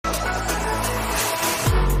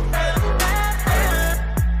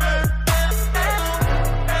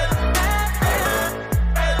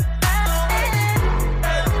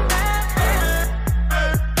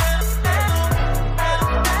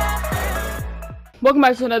Welcome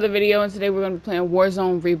back to another video, and today we're going to be playing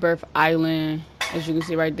Warzone Rebirth Island. As you can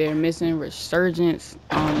see right there, missing resurgence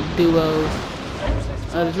duos.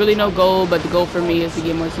 There's really no goal, but the goal for me is to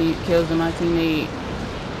get more kills than my teammate.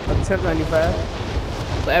 Attempt 95.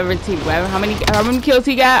 How many kills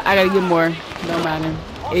he got, I gotta get more. Don't matter.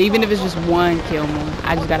 Even if it's just one kill more,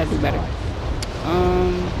 I just gotta do better.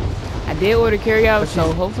 I did order carryout,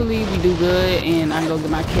 so hopefully we do good, and I can go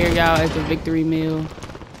get my carryout as a victory meal.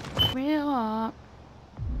 Real up.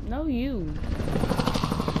 No, you.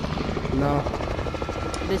 No.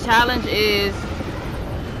 The challenge is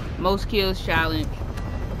most kills challenge.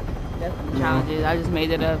 That's what the challenge is. I just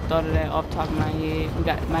made it up, thought of that off the top of my head. We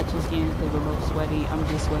got matching skins because we're both sweaty. I'm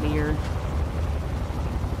just sweatier.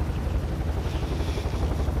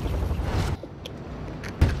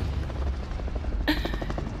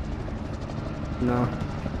 No.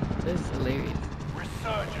 This is hilarious.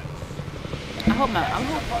 I hope not. I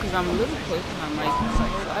hope because I'm a little close and I'm like,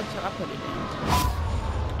 I put it down.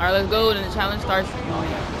 Alright, let's go. And the challenge starts.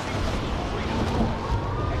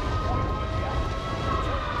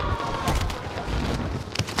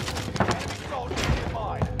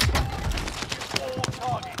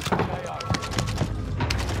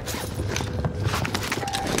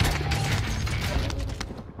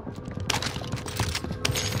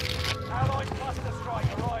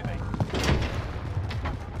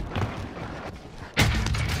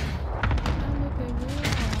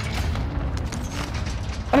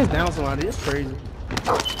 I just down somebody. It's crazy.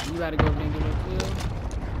 You gotta go and get a kill.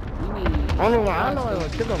 I don't know why. I don't know where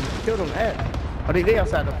kill them at. Oh, they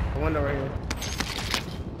outside the window right here.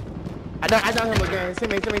 I down him again.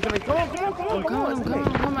 Send me. Come on.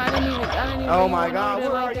 I didn't even oh my god,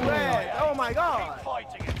 where are you at? Oh my god.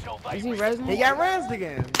 Is he resin? He got rezzed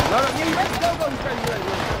again.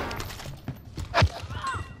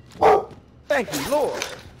 Go. Thank you, Lord.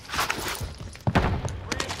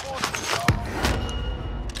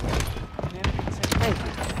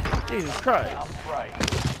 Jesus Christ.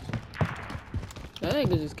 That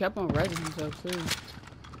nigga just kept on rezzing himself too.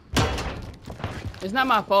 It's not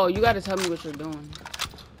my fault. You gotta tell me what you're doing.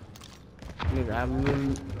 Nigga, I'm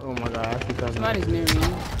really, oh my god, I keep talking. Somebody's near me.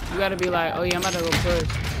 You gotta be like, oh yeah, I'm about to go push.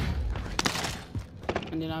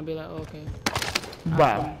 And then I'll be like, oh, okay.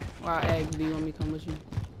 Wow. Or I'll ask, do you want me to come with you?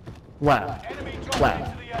 Wow.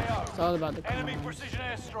 Wow. It's all about the enemy precision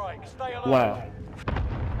airstrike. Stay alert. Wow.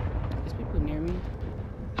 There's people near me.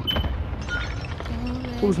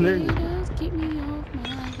 Who's near you?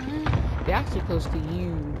 They're actually close to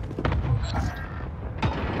you.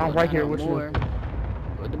 I'm right here with you.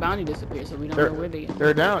 But the bounty disappeared, so we don't know where they are.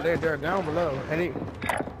 They're down. They're down below. And he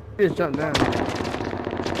just jumped down.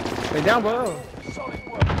 They're down below.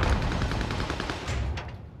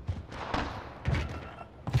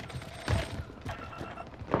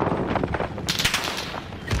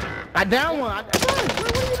 I down one. What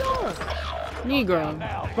are you doing? Negro.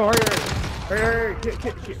 Oh, hurry.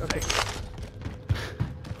 Okay.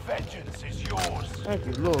 Vengeance is yours. Thank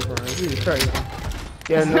you, Lord, bro. Jesus Christ.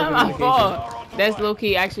 Yeah, It's not my fault. That's low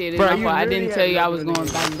key. Actually, it is my fault. I didn't tell you I was going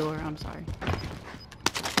back door. I'm sorry.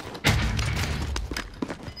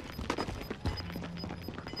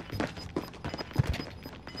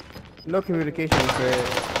 No communication said.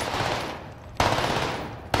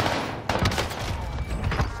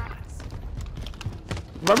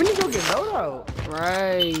 But we need to go get load out.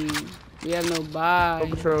 Right. We have no buy. No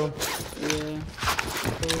patrol. Yeah.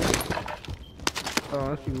 Oh,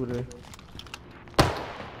 let's see what it is.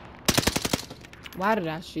 Why did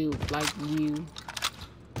I shoot like you?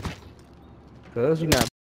 Cause you not.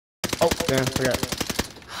 Oh, damn, forgot.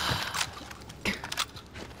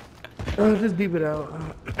 Just beep it out.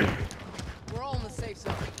 We're all in the safe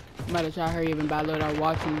zone. I'm about to try to hurry up and buy load out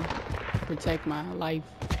watching protect my life.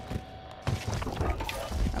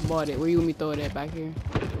 I bought it. Where you want me to throw it at? Back here?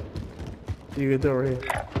 You can throw it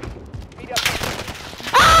here.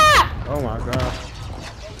 Ah! Oh my god.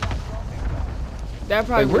 That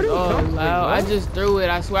probably was all come loud. from, I just threw it.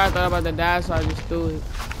 I swear I thought I was about to die, so I just threw it.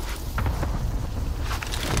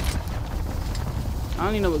 I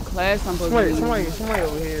don't even know what class I'm supposed to be. Somebody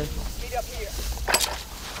over here.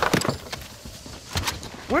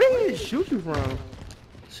 Where did he shoot you from?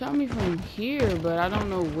 Shot me from here, but I don't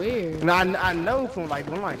know where. No, I know from like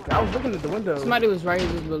I was looking at the window. Somebody was right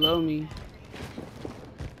here just below me.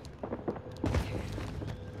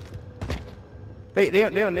 They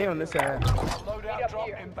on this side. Loadout drop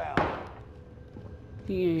inbound.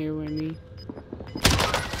 He ain't here with me.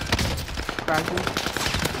 Cracking.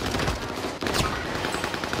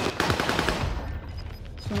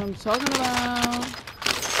 That's what I'm talking about.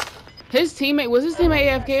 Was his teammate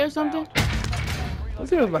AFK or something? This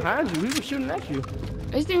thing was behind you. He was shooting at you.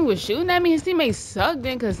 His team was shooting at me. His teammates sucked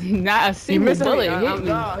then because not a single bullet hit me.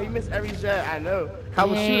 No, he missed every shot. I know. I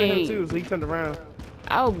was shooting him too, so he turned around.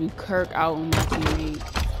 I would be Kirk out on my teammate.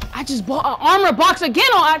 I just bought an armor box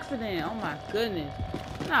again on accident. Oh my goodness.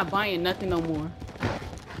 I'm not buying nothing no more.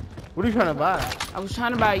 What are you trying to buy? I was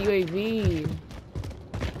trying to buy a UAV.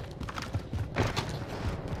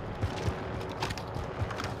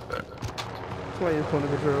 Somebody is pulling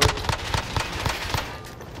the control.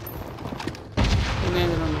 He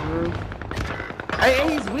landed on the roof. Hey,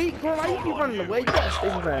 he's weak. Come on, why you keep running away? You gotta stay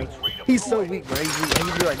back. He's so weak, bro. He's weak. He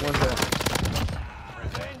can do like one shot.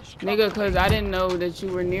 Nigga, cause I didn't know that you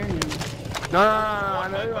were near him. No, I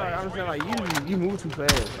know. Like, I'm saying like you move too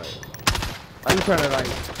fast. Like, I'm trying to like,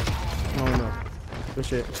 I don't know. Good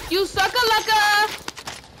shit. You sucker-lucker!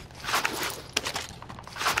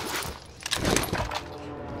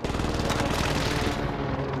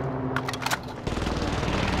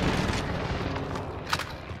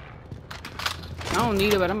 I don't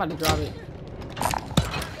need it, but I'm about to drop it.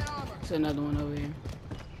 There's another one over here.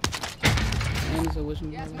 And there's a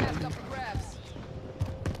wishing Gas mask up for grabs.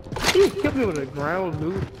 He killed me with a ground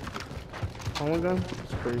loot. Oh my gun?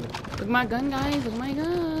 It's crazy. Look at my gun, guys. Look at my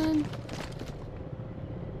gun.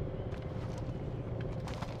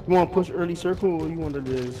 You want to push early circle or you want to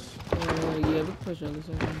just? Yeah, we push early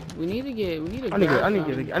circle. We need to get. I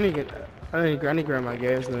need to grab my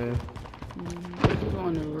gas, man. Go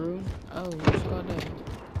on the roof. Oh, what's called that?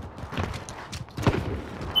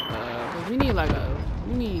 Cause we need like a.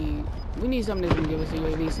 We need something that's gonna give us a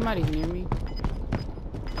UAV. Somebody's near me.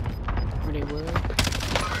 Where they were.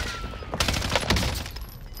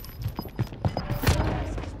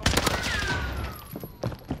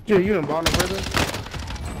 Dude, you done bought no further?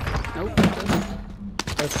 Nope.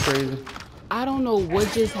 That's crazy. I don't know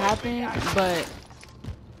what just happened, but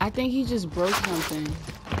I think he just broke something.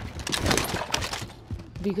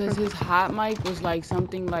 Because his hot mic was like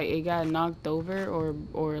something like it got knocked over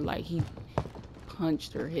or like he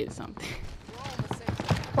punched or hit something.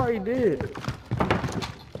 Probably did.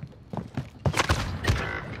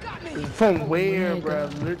 From where, bro?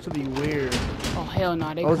 Literally where? Oh hell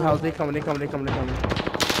no, they Those coming. houses, they coming.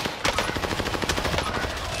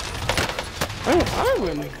 I don't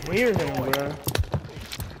even hear him, bro.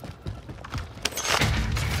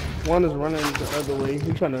 One is running the other way.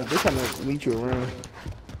 They're trying to meet you around.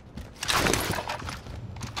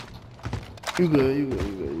 You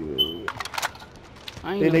good. I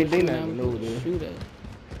ain't They not even over there. Shoot at.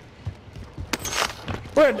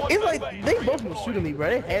 Bro, it's like they both were shooting me, bro.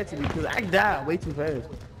 They had to be because I died way too fast.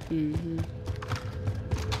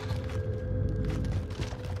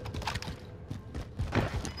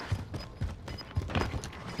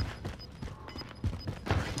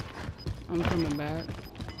 I'm coming back.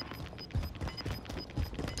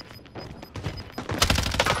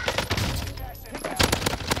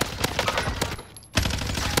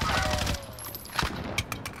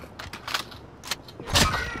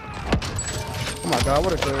 Oh my god,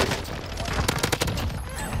 what a third.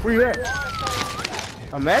 Where you at?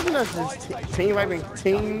 Imagine us just team wiping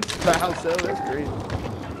teams by ourselves. That's crazy.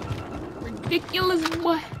 Ridiculous,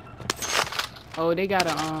 boy. Oh, they got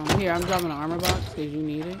a here, I'm dropping an armor box because you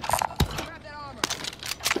need it.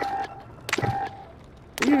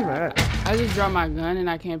 Where you even at? I just dropped my gun and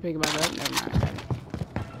I can't pick it back up. Never mind.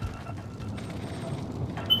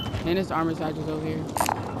 And this armor side is over here.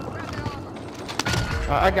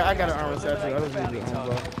 I got an armor set too. I just need the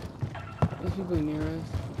armor box. There's people near us.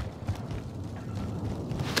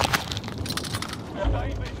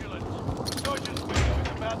 Stay vigilant. Sergeant's window is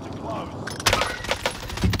about to close.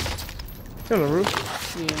 On the roof?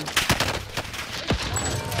 Yeah.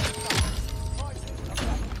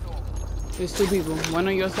 There's two people. One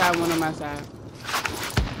on your side, one on my side.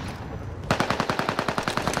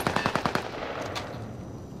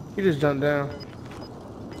 He just jumped down.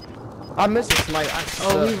 I missed a snipe.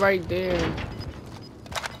 Oh, he's right there.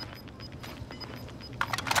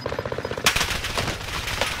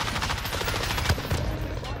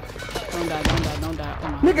 Don't die. Oh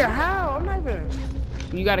my Nigga, how? I'm not even.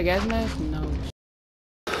 You got a gas mask? No.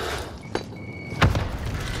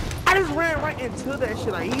 I just ran right into that shit.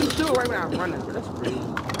 Like, he threw it right when I was running. That's crazy.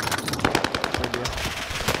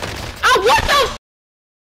 Oh, what the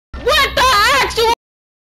actual?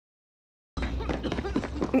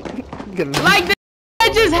 Like,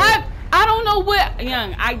 that just happened. I don't know what.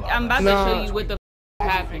 Young, I'm about to show you what the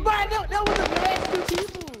happened. But that was a man